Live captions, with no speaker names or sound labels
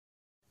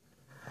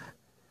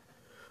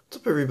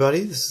What's up,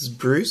 everybody? This is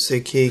Bruce,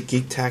 aka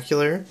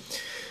Geektacular,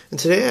 and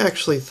today I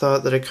actually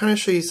thought that I'd kind of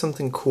show you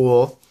something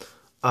cool,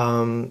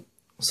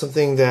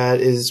 something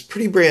that is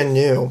pretty brand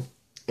new,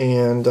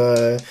 and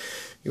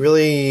you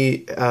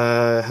really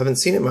haven't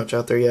seen it much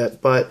out there yet,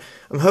 but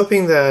I'm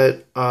hoping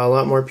that a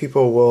lot more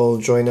people will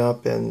join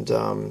up and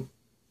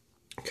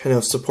kind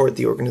of support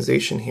the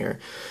organization here.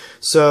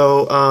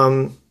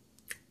 So,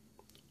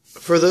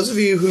 for those of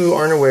you who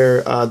aren't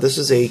aware, this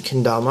is a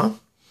Kendama.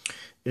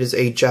 It is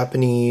a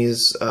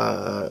Japanese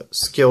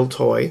skill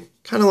toy,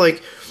 kind of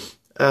like,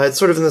 it's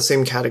sort of in the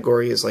same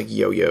category as like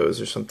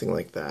yo-yos or something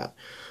like that.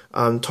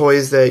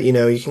 Toys that,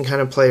 you can kind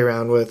of play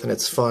around with and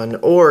it's fun,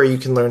 or you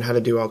can learn how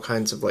to do all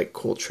kinds of like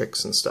cool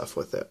tricks and stuff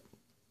with it.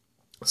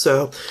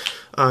 So,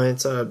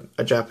 it's a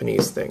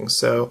Japanese thing.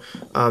 So,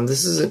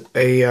 this is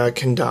a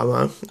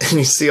Kendama, and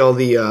you see all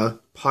the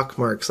pock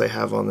marks I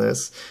have on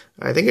this.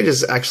 I think I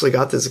just actually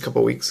got this a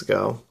couple weeks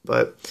ago,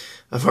 but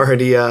I've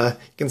already, you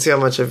can see how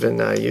much I've been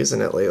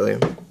using it lately.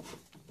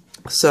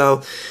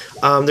 So,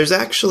 there's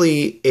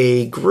actually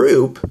a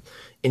group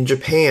in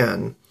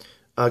Japan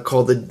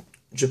called the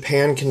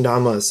Japan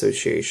Kendama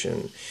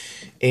Association,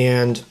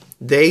 and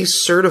they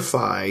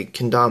certify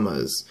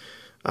Kendamas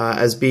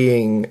as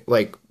being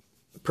like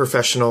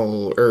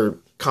professional or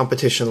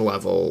competition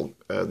level.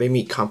 They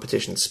meet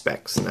competition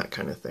specs and that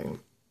kind of thing.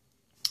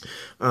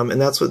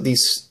 And that's what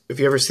these, if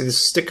you ever see the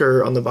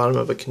sticker on the bottom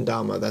of a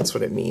kendama, that's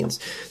what it means.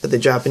 That the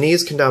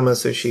Japanese Kendama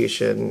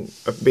Association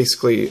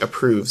basically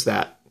approves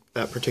that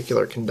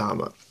particular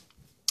kendama.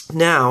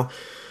 Now,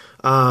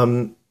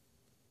 that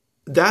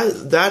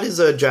is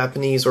a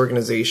Japanese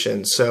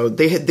organization, so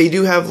they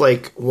do have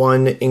like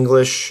one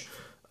English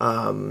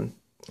level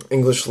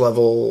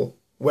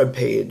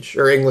webpage,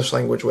 or English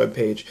language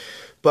webpage,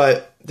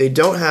 but they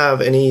don't have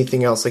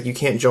anything else. Like, you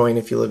can't join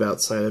if you live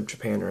outside of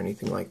Japan or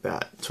anything like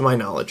that, to my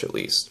knowledge at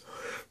least.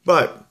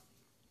 But,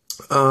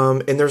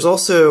 and there's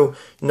also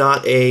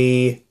not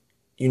a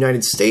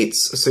United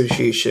States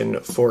association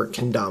for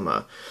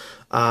Kendama.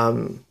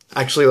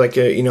 Actually, like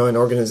an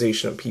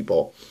organization of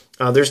people.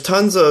 There's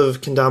tons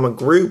of Kendama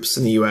groups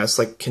in the US,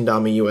 like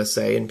Kendama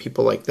USA and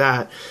people like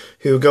that,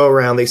 who go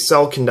around, they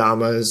sell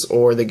Kendamas,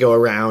 or they go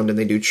around and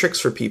they do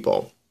tricks for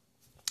people.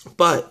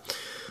 But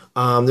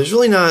they're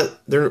really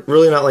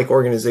not like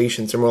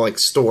organizations. They're more like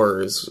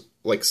stores,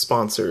 like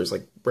sponsors,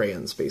 like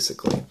brands,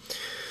 basically.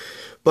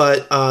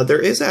 But there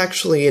is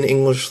actually an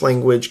English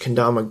language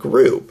Kendama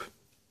group,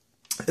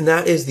 and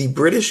that is the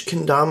British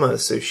Kendama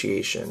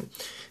Association,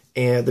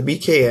 and the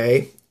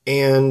BKA,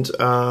 and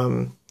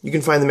you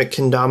can find them at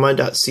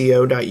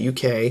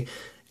kendama.co.uk,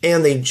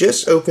 and they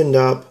just opened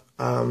up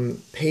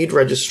paid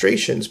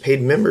registrations,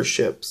 paid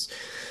memberships,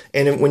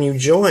 and when you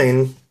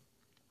join,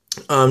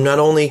 not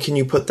only can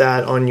you put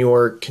that on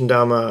your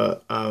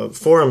Kendama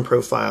forum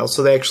profile,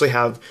 so they actually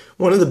have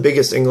one of the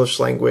biggest English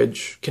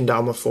language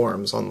Kendama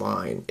forums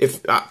online.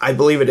 I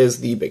believe it is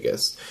the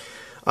biggest.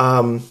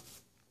 And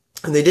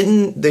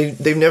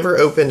they've never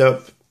opened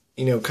up,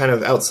 kind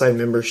of outside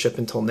membership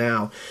until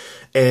now.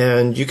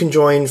 And you can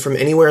join from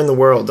anywhere in the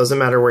world. Doesn't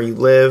matter where you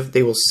live.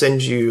 They will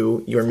send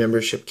you your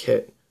membership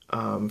kit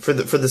for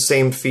the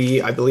same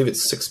fee. I believe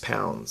it's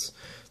 £6.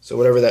 So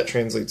whatever that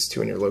translates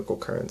to in your local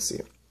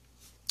currency.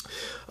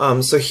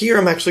 So here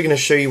I'm actually going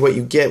to show you what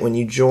you get when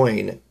you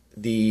join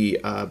the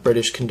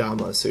British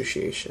Kendama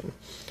Association.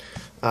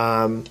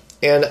 And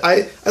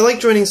I like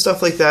joining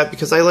stuff like that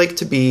because I like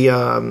to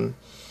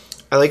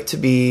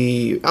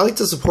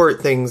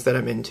support things that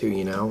I'm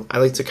into, I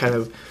like to kind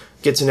of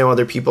get to know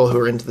other people who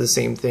are into the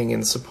same thing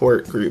and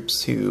support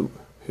groups who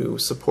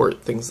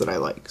support things that I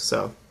like.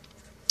 So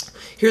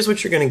here's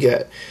what you're going to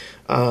get.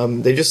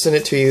 They just send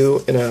it to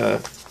you in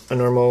a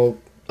normal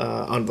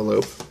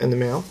envelope in the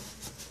mail.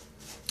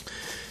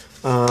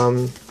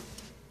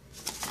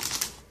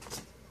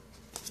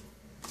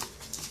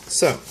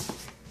 So,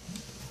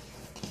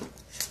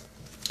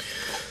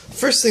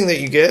 first thing that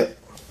you get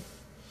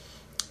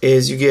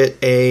is you get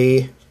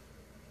a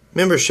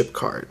membership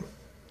card.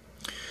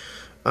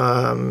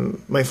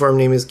 My forum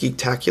name is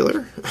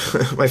Geektacular.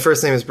 My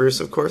first name is Bruce,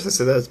 of course. I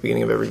say that at the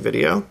beginning of every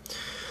video.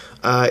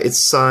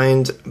 It's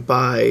signed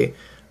by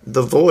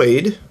The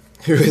Void,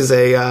 who is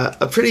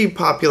a pretty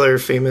popular,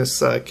 famous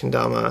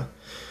Kendama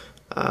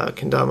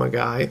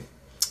guy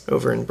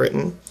over in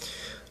Britain.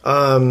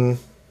 And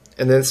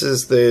this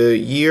is the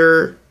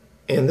year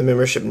and the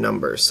membership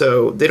number.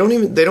 So they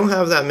don't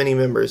have that many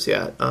members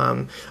yet.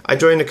 I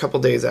joined a couple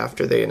days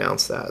after they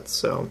announced that,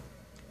 so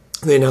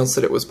they announced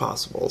that it was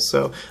possible.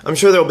 So I'm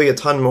sure there'll be a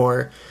ton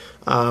more,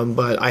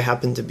 but I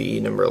happen to be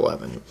number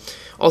 11.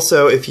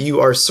 Also, if you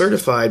are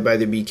certified by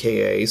the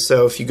BKA,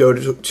 so if you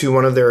go to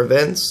one of their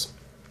events,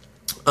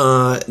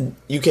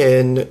 you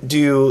can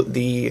do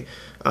the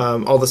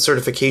all the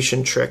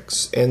certification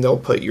tricks, and they'll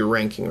put your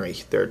ranking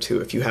right there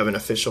too if you have an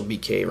official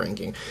BKA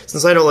ranking.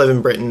 Since I don't live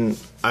in Britain,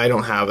 I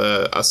don't have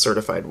a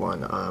certified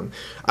one.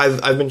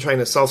 I've been trying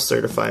to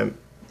self-certify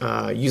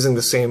using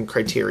the same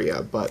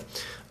criteria, but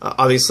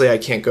obviously I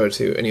can't go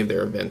to any of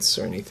their events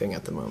or anything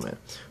at the moment.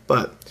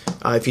 But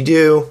if you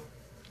do,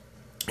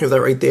 You have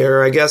that right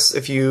there. I guess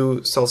if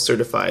you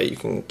self-certify it, you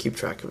can keep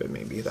track of it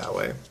maybe that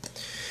way.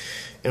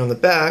 And on the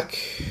back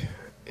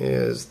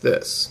is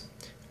this.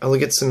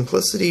 Elegant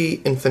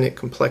simplicity, infinite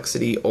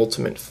complexity,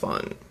 ultimate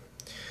fun.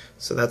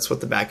 So that's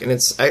what the back, and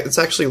it's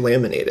actually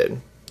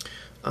laminated.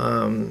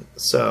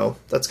 So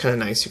that's kind of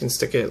nice. You can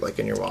stick it like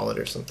in your wallet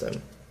or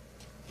something.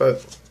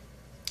 But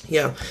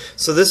yeah,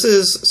 so this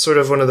is sort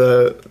of one of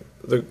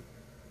the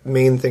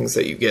main things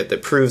that you get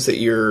that proves that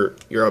you're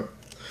a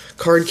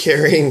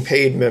card-carrying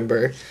paid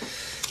member.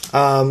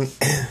 And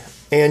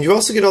you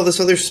also get all this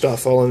other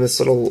stuff all in this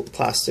little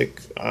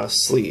plastic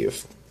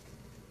sleeve.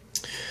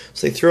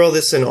 So they threw all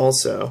this in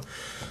also.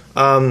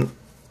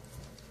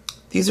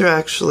 These are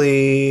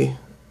actually,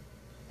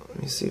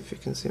 let me see if you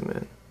can zoom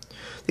in.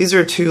 These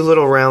are two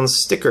little round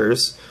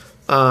stickers,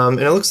 and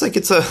it looks like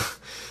it's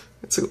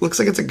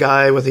a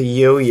guy with a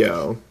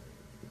yo-yo,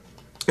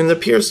 and it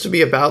appears to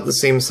be about the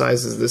same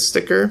size as this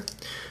sticker.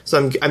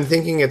 So I'm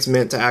thinking it's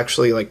meant to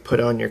actually like put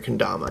on your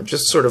kendama,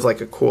 just sort of like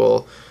a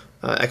cool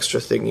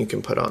extra thing you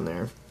can put on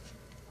there.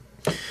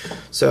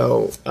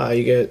 So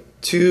you get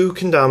 2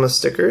 kendama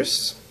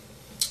stickers.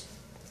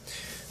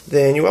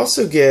 Then you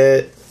also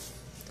get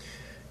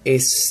a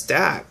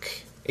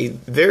stack, a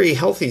very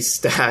healthy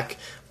stack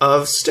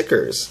of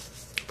stickers,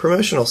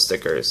 promotional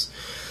stickers.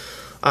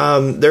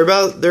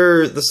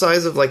 They're the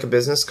size of like a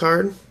business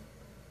card.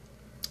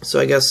 So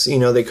I guess, you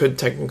know, they could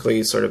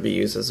technically sort of be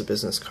used as a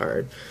business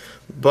card.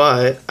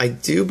 But I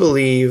do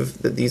believe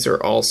that these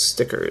are all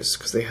stickers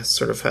because they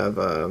sort of have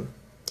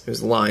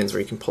there's lines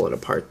where you can pull it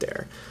apart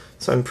there.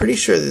 So I'm pretty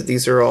sure that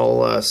these are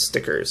all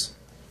stickers.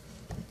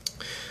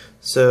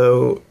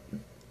 So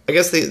I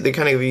guess they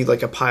kind of give you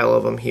like a pile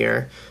of them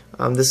here.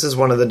 This is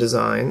one of the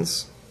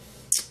designs,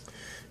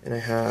 and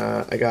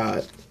I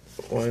got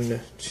 5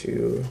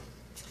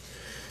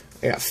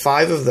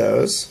 of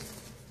those.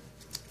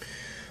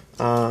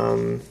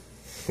 Then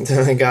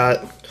I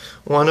got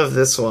one of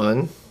this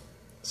one.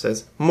 It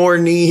says more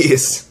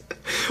knees,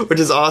 which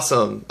is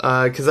awesome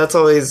because that's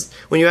always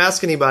when you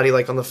ask anybody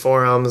like on the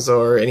forums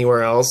or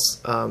anywhere else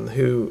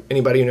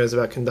anybody who knows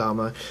about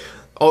kendama.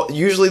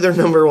 Usually their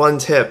 #1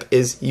 tip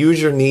is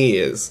use your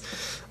knees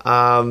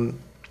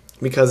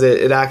because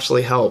it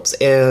actually helps.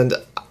 And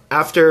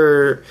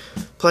after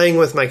playing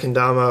with my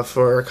kendama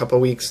for a couple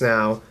weeks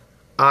now,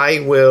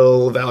 I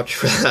will vouch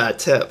for that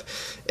tip.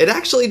 It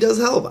actually does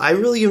help. I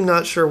really am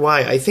not sure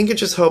why. I think it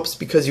just helps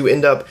because you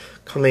end up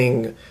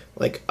coming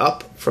like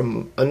up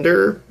from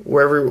under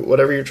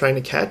whatever you're trying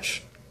to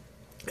catch,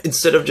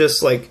 instead of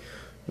just like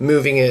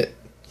moving it.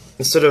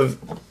 Instead of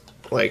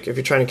like if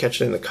you're trying to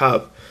catch it in the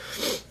cup.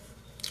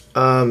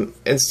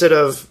 Instead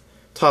of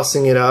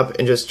tossing it up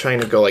and just trying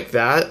to go like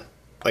that,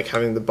 like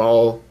having the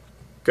ball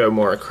go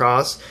more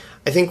across,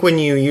 I think when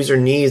you use your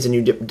knees and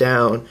you dip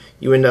down,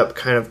 you end up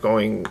kind of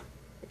going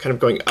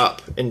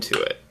up into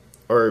it,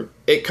 or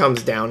it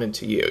comes down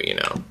into you, you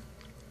know.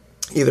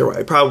 Either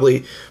way,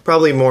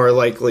 probably more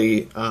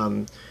likely,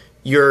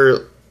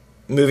 you're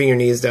moving your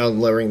knees down,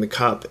 lowering the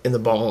cup, and the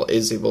ball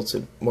is able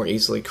to more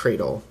easily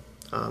cradle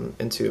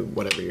into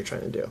whatever you're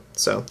trying to do.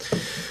 So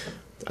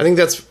I think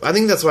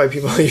that's why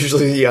people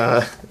usually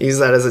use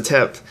that as a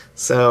tip.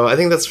 So I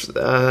think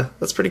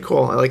that's pretty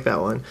cool. I like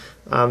that one.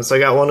 So I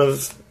got one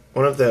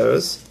of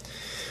those,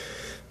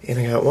 and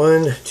I got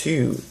 1,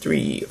 2,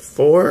 3,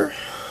 4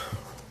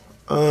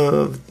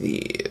 of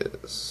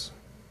these.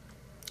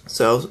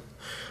 So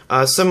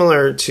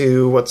similar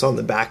to what's on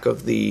the back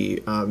of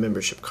the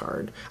membership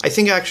card. I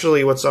think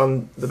actually what's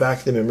on the back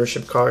of the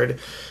membership card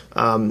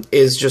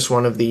is just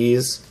one of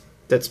these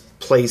that's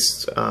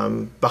placed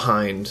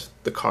behind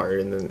the card,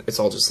 and then it's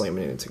all just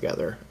laminated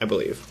together, I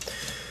believe.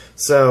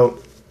 So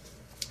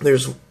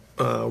there's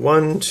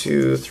 1,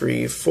 2,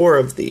 3, 4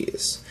 of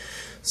these.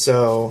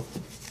 So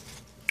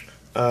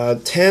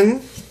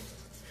 10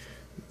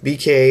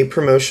 BKA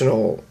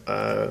promotional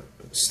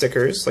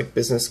stickers, like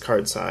business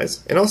card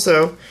size, and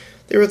also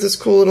they wrote this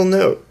cool little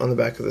note on the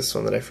back of this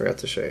one that I forgot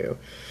to show you.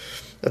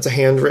 That's a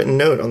handwritten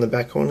note on the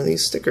back of one of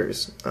these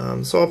stickers.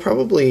 So I'll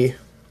probably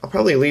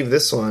leave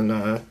this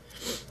one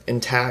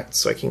intact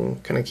so I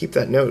can kind of keep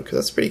that note because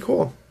that's pretty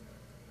cool.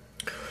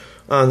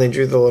 They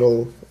drew the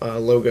little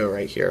logo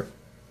right here,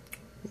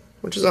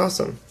 which is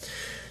awesome.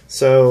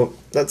 So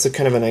that's a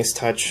kind of a nice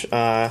touch.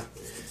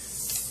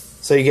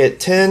 So you get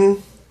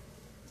 10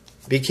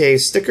 BKA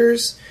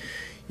stickers.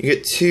 You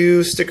get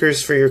 2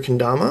 stickers for your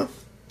kendama.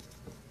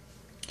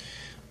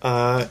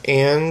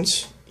 And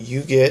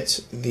you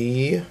get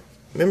the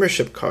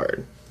membership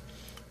card.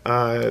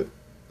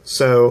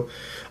 So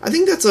I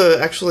think that's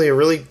actually a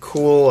really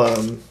cool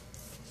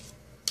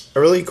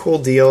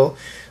deal.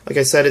 Like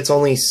I said, it's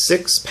only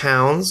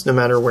 £6 no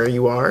matter where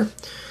you are.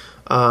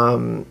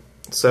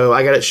 So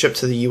I got it shipped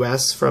to the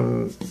US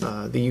from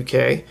the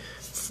UK.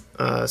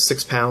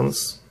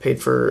 £6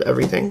 paid for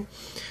everything.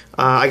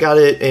 I got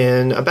it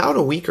in about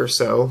a week or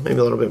so, maybe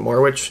a little bit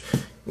more, which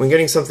when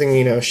getting something,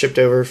 you know, shipped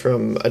over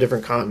from a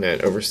different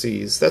continent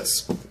overseas,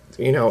 that's,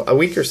 you know, a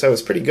week or so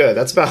is pretty good.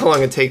 That's about how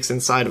long it takes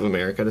inside of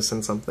America to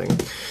send something.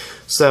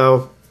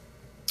 So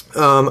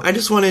I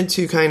just wanted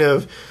to kind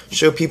of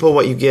show people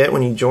what you get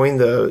when you join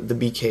the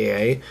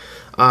BKA.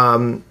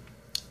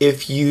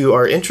 If you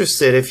are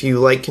interested, if you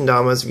like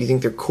kendamas, if you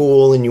think they're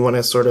cool and you want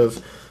to sort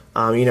of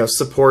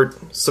support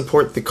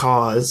the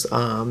cause,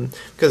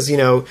 because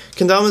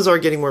kendamas are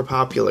getting more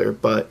popular,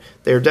 but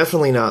they're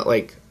definitely not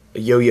like a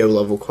yo-yo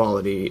level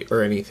quality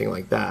or anything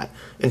like that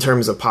in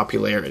terms of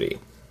popularity.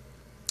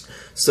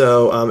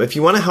 So if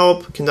you want to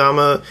help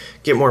kendama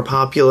get more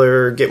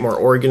popular, get more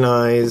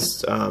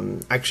organized,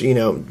 actually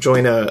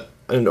join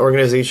an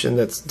organization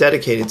that's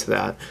dedicated to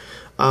that,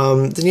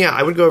 then yeah,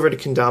 I would go over to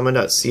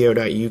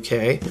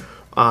kendama.co.uk.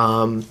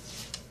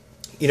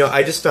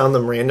 I just found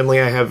them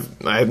randomly. I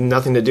have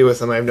nothing to do with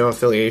them. I have no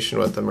affiliation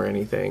with them or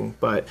anything.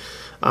 But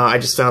I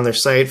just found their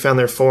site, found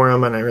their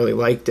forum, and I really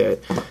liked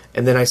it.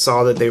 And then I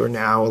saw that they were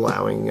now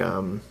allowing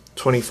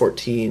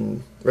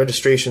 2014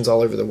 registrations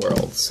all over the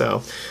world.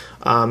 So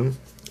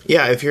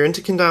yeah, if you're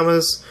into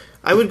kendamas,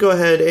 I would go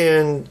ahead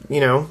and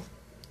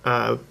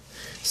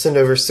send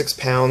over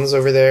 £6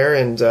 over there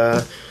and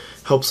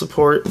help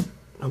support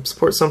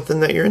something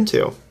that you're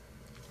into.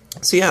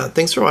 So yeah,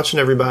 thanks for watching,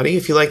 everybody.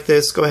 If you like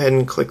this, go ahead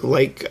and click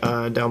like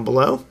down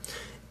below.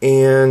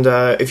 And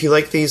if you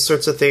like these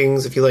sorts of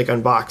things, if you like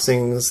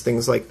unboxings,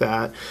 things like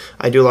that,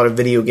 I do a lot of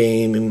video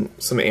game and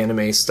some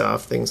anime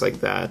stuff, things like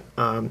that.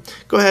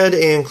 Go ahead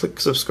and click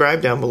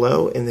subscribe down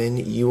below, and then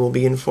you will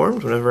be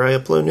informed whenever I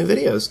upload new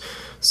videos.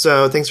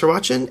 So thanks for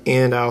watching,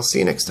 and I'll see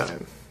you next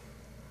time.